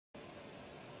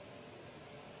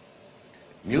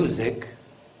music,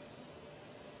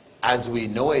 as we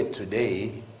know it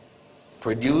today,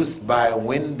 produced by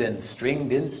wind and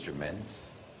stringed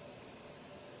instruments,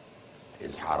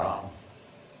 is haram.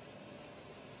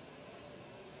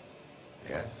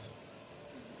 Yes.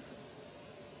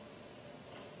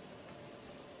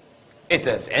 It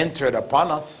has entered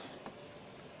upon us.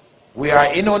 We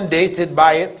are inundated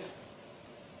by it.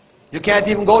 You can't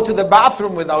even go to the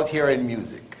bathroom without hearing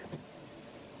music.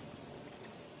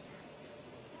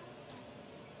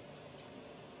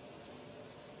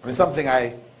 I mean, something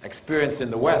I experienced in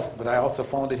the West, but I also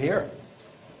found it here.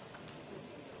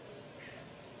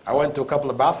 I went to a couple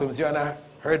of bathrooms here and I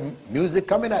heard music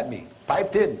coming at me,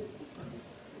 piped in.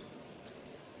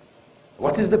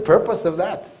 What is the purpose of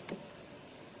that?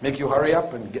 Make you hurry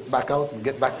up and get back out and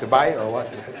get back to buy, or what?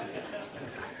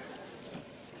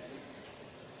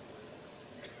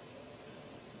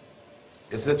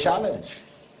 It's a challenge.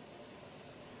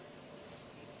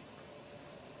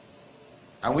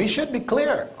 And we should be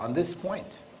clear on this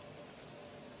point.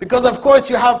 Because of course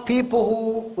you have people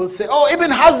who will say, oh, Ibn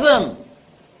Hazm,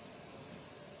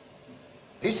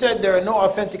 he said there are no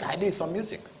authentic hadiths on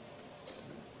music.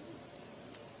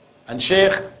 And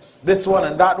Sheikh, this one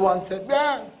and that one said,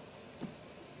 yeah,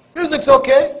 music's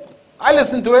okay. I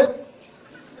listen to it.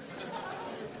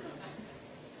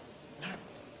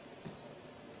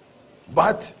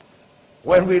 But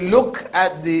when we look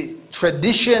at the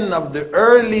tradition of the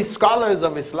early scholars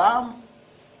of Islam,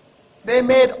 they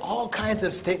made all kinds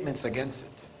of statements against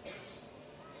it.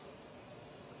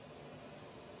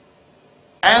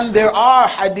 And there are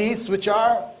hadiths which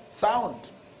are sound.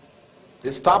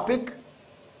 This topic,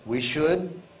 we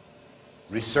should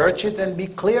research it and be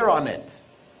clear on it.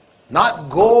 Not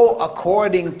go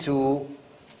according to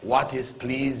what is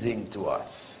pleasing to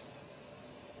us.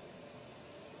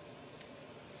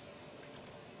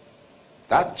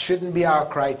 That shouldn't be our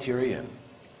criterion.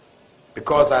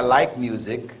 Because I like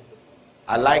music,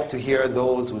 I like to hear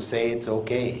those who say it's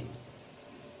okay.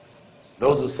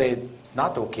 Those who say it's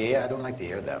not okay, I don't like to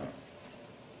hear them.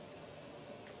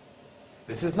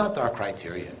 This is not our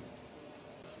criterion.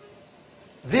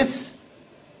 This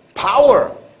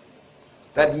power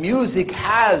that music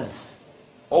has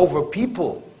over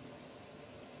people,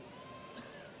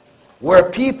 where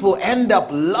people end up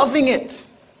loving it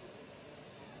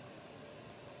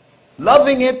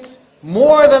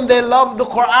more than they love the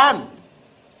Quran.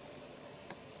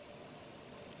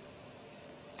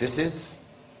 This is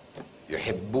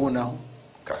يُحِبُّونَهُ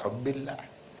كَحُبِّ اللَّهِ.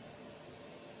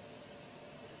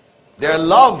 Their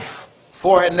love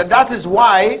for it, and that is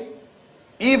why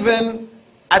even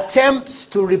attempts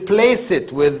to replace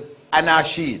it with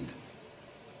anashid.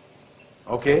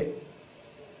 Okay?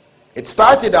 It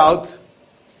started out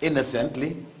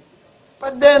innocently,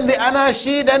 but then the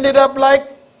anashid ended up like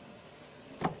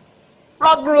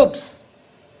rock groups.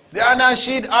 The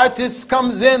anashid artist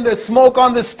comes in, there's smoke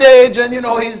on the stage, and you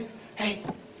know, he's, hey,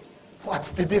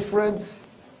 what's the difference?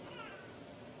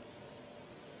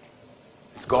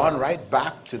 It's gone right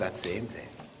back to that same thing.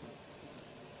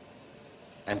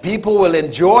 And people will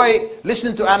enjoy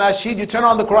listening to anashid. You turn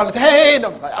on the Quran and say, hey,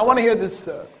 no, I want to hear this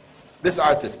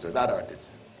artist or that artist.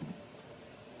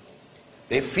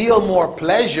 They feel more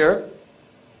pleasure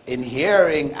in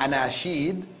hearing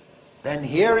anashid than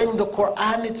hearing the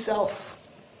Quran itself.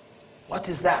 What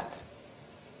is that?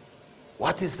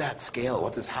 What is that scale?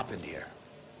 What has happened here?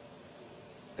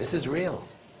 This is real.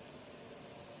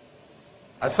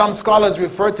 As some scholars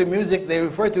refer to music, they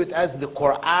refer to it as the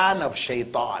Quran of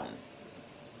Shaitan.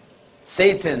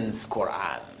 Satan's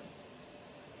Quran.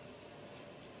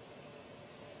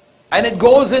 And it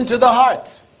goes into the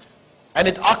heart. And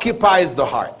it occupies the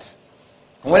heart.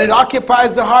 And when it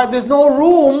occupies the heart, there's no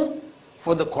room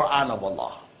for the Quran of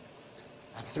Allah.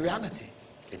 That's the reality.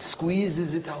 It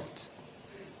squeezes it out.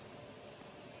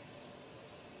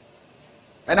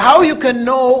 And how you can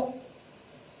know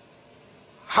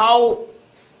how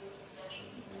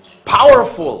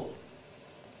powerful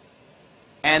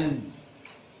and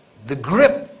the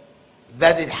grip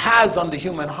that it has on the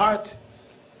human heart,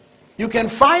 you can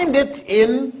find it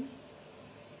in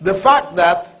the fact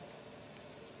that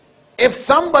if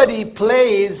somebody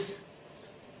plays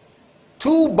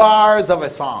 2 bars of a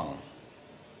song,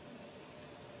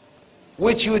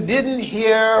 which you didn't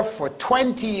hear for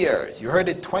 20 years, you heard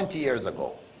it 20 years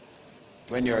ago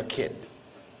when you're a kid,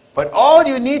 but all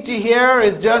you need to hear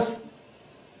is just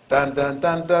dun dun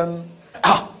dun dun,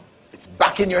 it's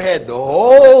back in your head, the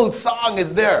whole song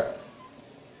is there,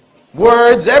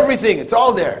 words, everything, it's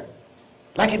all there,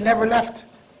 like it never left.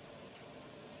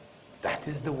 That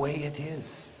is the way it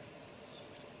is.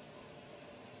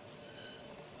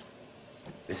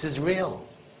 This is real.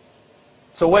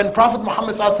 So when Prophet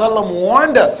Muhammad ﷺ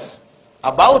warned us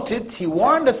about it, he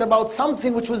warned us about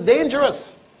something which was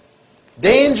dangerous.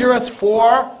 Dangerous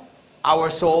for our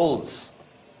souls.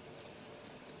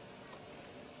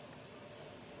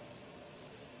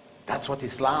 That's what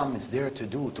Islam is there to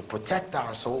do, to protect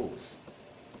our souls.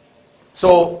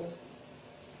 So,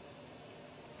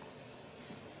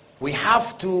 we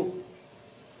have to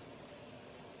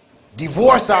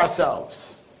divorce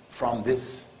ourselves from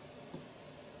this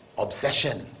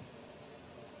obsession.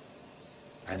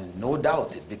 And no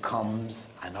doubt it becomes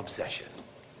an obsession.